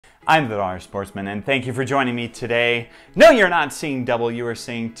I'm the Dollar Sportsman, and thank you for joining me today. No, you're not seeing double, you are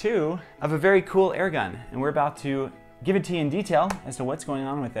seeing two of a very cool air gun, and we're about to give it to you in detail as to what's going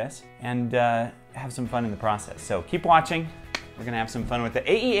on with this and have some fun in the process. So keep watching. We're gonna have some fun with the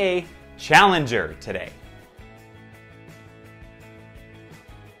AEA Challenger today.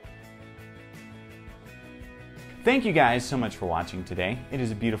 Thank you guys so much for watching today. It is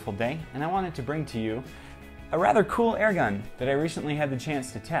a beautiful day, and I wanted to bring to you a rather cool air gun that I recently had the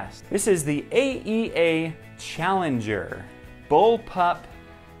chance to test. This is the AEA Challenger bullpup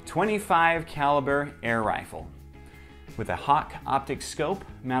 25 caliber air rifle with a Hawke optic scope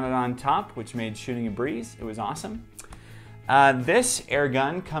mounted on top, which made shooting a breeze. It was awesome. This air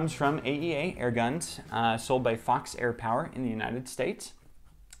gun comes from AEA Air Guns, sold by Fox Air Power in the United States.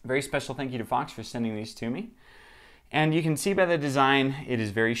 Very special thank you to Fox for sending these to me. And you can see by the design, it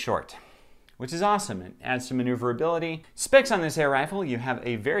is very short, which is awesome. It adds some maneuverability. Specs on this air rifle: you have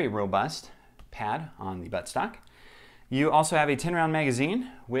a very robust pad on the buttstock. You also have a 10-round magazine,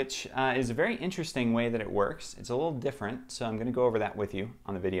 which is a very interesting way that it works. It's a little different, so I'm gonna go over that with you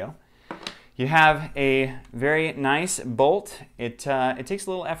on the video. You have a very nice bolt. It takes a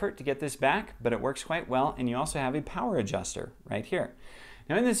little effort to get this back, but it works quite well. And you also have a power adjuster right here.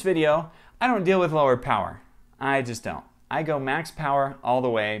 Now in this video, I don't deal with lower power. I just don't. I go max power all the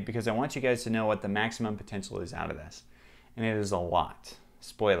way because I want you guys to know what the maximum potential is out of this. And it is a lot.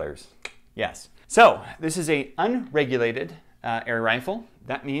 Spoilers. Yes. So this is an unregulated air rifle.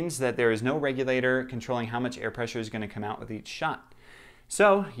 That means that there is no regulator controlling how much air pressure is going to come out with each shot.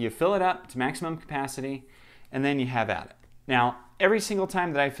 So you fill it up to maximum capacity and then you have at it. Now, every single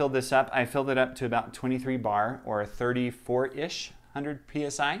time that I filled this up, I filled it up to about 23 bar or 34-ish 100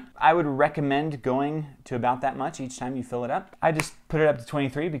 PSI. I would recommend going to about that much each time you fill it up. I just put it up to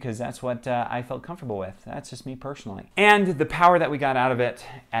 23 because that's what I felt comfortable with. That's just me personally. And the power that we got out of it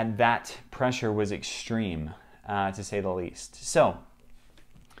at that pressure was extreme, to say the least. So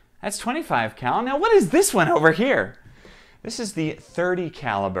that's 25 cal. Now what is this one over here? This is the 30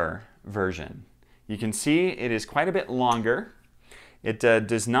 caliber version. You can see it is quite a bit longer. It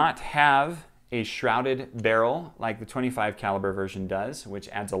does not have a shrouded barrel like the 25 caliber version does, which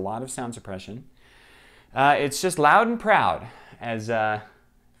adds a lot of sound suppression. It's just loud and proud, as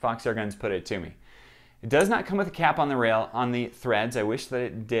Fox Air Guns put it to me. It does not come with a cap on the rail on the threads. I wish that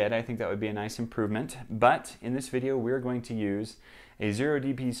it did. I think that would be a nice improvement. But in this video, we're going to use a 0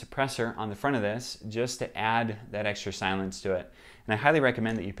 dB suppressor on the front of this just to add that extra silence to it. And I highly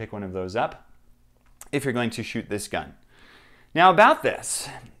recommend that you pick one of those up if you're going to shoot this gun. Now about this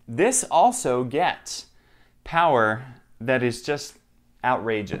also gets power that is just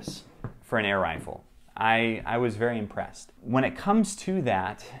outrageous for an air rifle. I was very impressed. When it comes to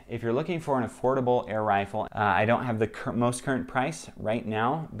that, if you're looking for an affordable air rifle, I don't have the most current price right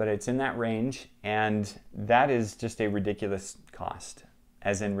now, but it's in that range, and that is just a ridiculous cost,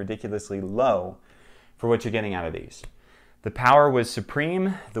 as in ridiculously low for what you're getting out of these. The power was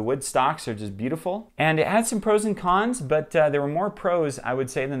supreme, the wood stocks are just beautiful, and it had some pros and cons, but there were more pros, I would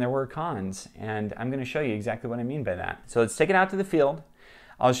say, than there were cons, and I'm going to show you exactly what I mean by that. So let's take it out to the field.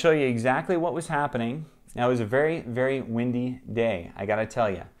 I'll show you exactly what was happening. Now, it was a very, very windy day, I gotta tell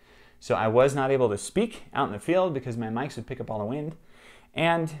you. So I was not able to speak out in the field because my mics would pick up all the wind,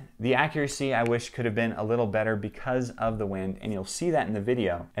 and the accuracy I wish could have been a little better because of the wind, and you'll see that in the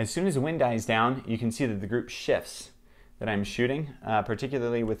video. As soon as the wind dies down, you can see that the group shifts that I'm shooting,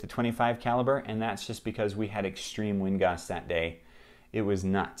 particularly with the 25 caliber, and that's just because we had extreme wind gusts that day. It was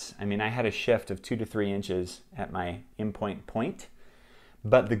nuts. I mean, I had a shift of 2 to 3 inches at my in-point point,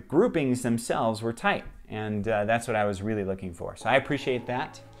 but the groupings themselves were tight, and that's what I was really looking for. So I appreciate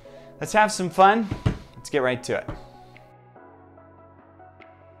that. Let's have some fun. Let's get right to it.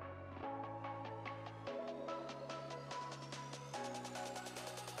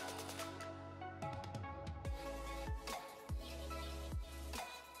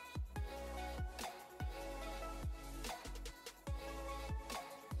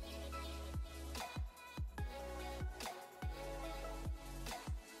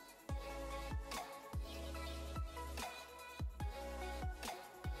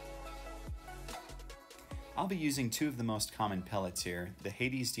 I'll be using two of the most common pellets here, the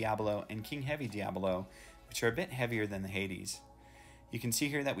Hades Diablo and King Heavy Diablo, which are a bit heavier than the Hades. You can see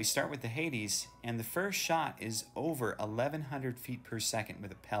here that we start with the Hades, and the first shot is over 1100 feet per second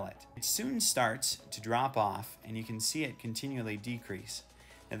with a pellet. It soon starts to drop off, and you can see it continually decrease.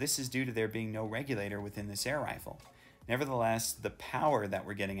 Now this is due to there being no regulator within this air rifle. Nevertheless, the power that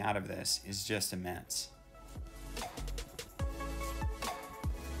we're getting out of this is just immense.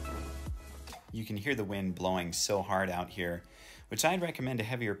 You can hear the wind blowing so hard out here, which I'd recommend a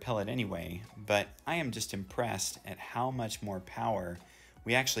heavier pellet anyway, but I am just impressed at how much more power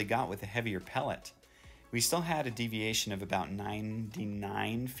we actually got with a heavier pellet. We still had a deviation of about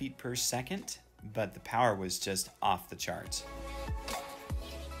 99 feet per second, but the power was just off the charts.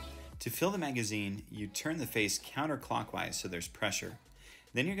 To fill the magazine, you turn the face counterclockwise so there's pressure.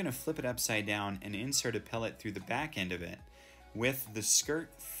 Then you're going to flip it upside down and insert a pellet through the back end of it with the skirt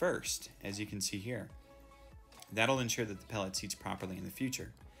first, as you can see here. That'll ensure that the pellet seats properly in the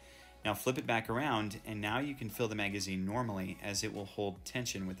future. Now flip it back around, and now you can fill the magazine normally, as it will hold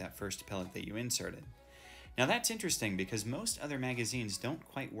tension with that first pellet that you inserted. Now that's interesting because most other magazines don't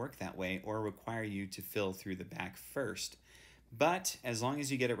quite work that way or require you to fill through the back first. But as long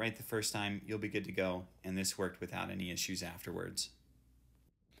as you get it right the first time, you'll be good to go, and this worked without any issues afterwards.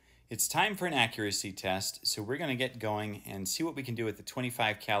 It's time for an accuracy test, so we're going to get going and see what we can do with the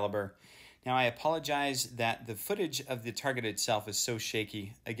 .25 caliber. Now I apologize that the footage of the target itself is so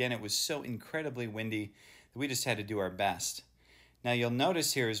shaky. Again, it was so incredibly windy that we just had to do our best. Now you'll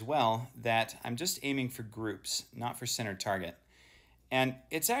notice here as well that I'm just aiming for groups, not for center target. And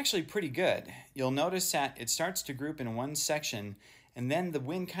it's actually pretty good. You'll notice that it starts to group in one section, and then the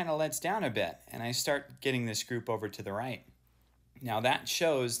wind kind of lets down a bit, and I start getting this group over to the right. Now that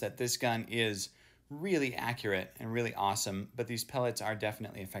shows that this gun is really accurate and really awesome, but these pellets are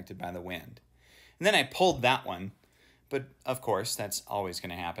definitely affected by the wind. And then I pulled that one, but of course that's always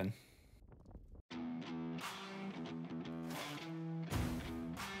going to happen.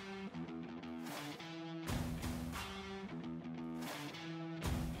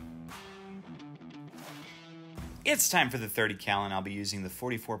 It's time for the 30 cal, and I'll be using the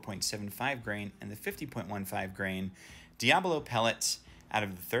 44.75 grain and the 50.15 grain Diablo pellets out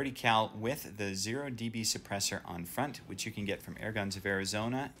of the 30 cal with the 0 dB suppressor on front, which you can get from Airguns of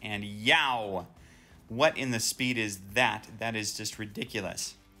Arizona. And yow! What in the speed is that? That is just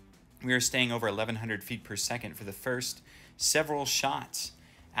ridiculous. We are staying over 1100 feet per second for the first several shots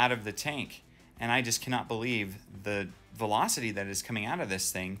out of the tank, and I just cannot believe the velocity that is coming out of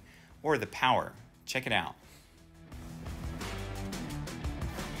this thing, or the power. Check it out.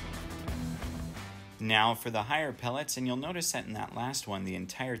 Now for the higher pellets, and you'll notice that in that last one, the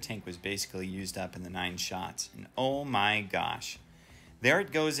entire tank was basically used up in the 9 shots. And oh my gosh, there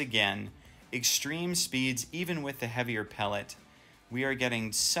it goes again. Extreme speeds, even with the heavier pellet. We are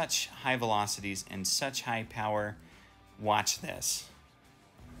getting such high velocities and such high power. Watch this.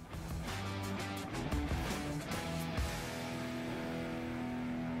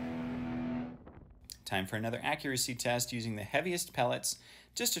 Time for another accuracy test using the heaviest pellets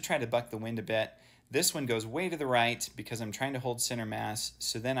just to try to buck the wind a bit. This one goes way to the right because I'm trying to hold center mass,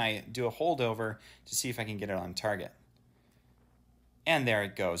 so then I do a holdover to see if I can get it on target. And there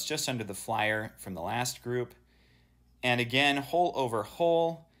it goes, just under the flyer from the last group. And again, hole over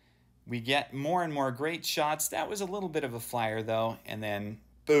hole. We get more and more great shots. That was a little bit of a flyer though, and then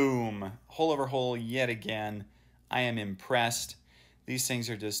boom, hole over hole yet again. I am impressed. These things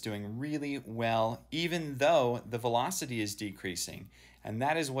are just doing really well, even though the velocity is decreasing. And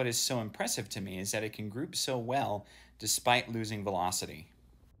that is what is so impressive to me, is that it can group so well despite losing velocity.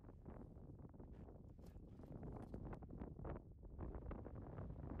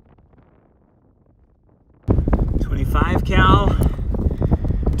 .25 cal,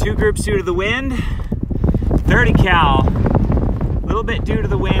 2 groups due to the wind. 30 cal, a little bit due to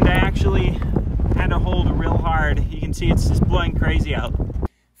the wind. I actually had to hold real hard. You can see it's just blowing crazy out.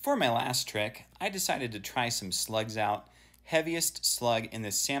 For my last trick, I decided to try some slugs out. Heaviest slug in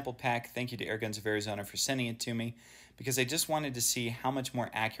this sample pack. Thank you to Airguns of Arizona for sending it to me, because I just wanted to see how much more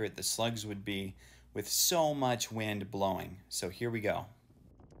accurate the slugs would be with so much wind blowing. So here we go.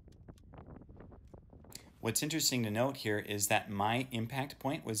 What's interesting to note here is that my impact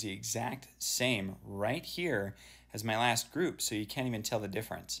point was the exact same right here as my last group, so you can't even tell the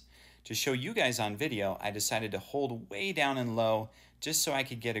difference. To show you guys on video, I decided to hold way down and low just so I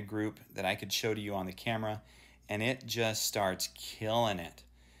could get a group that I could show to you on the camera, and it just starts killing it.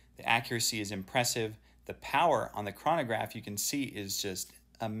 The accuracy is impressive. The power on the chronograph you can see is just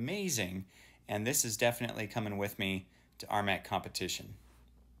amazing, and this is definitely coming with me to RMAC competition.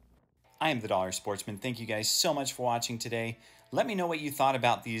 I am the Dollar Sportsman. Thank you guys so much for watching today. Let me know what you thought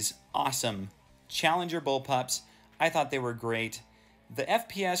about these awesome Challenger bullpups. I thought they were great. The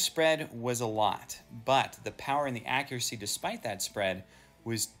FPS spread was a lot, but the power and the accuracy despite that spread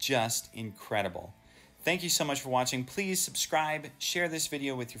was just incredible. Thank you so much for watching. Please subscribe, share this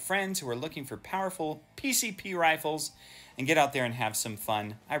video with your friends who are looking for powerful PCP rifles, and get out there and have some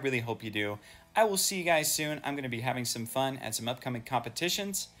fun. I really hope you do. I will see you guys soon. I'm going to be having some fun at some upcoming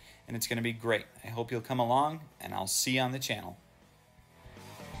competitions, and it's going to be great. I hope you'll come along, and I'll see you on the channel.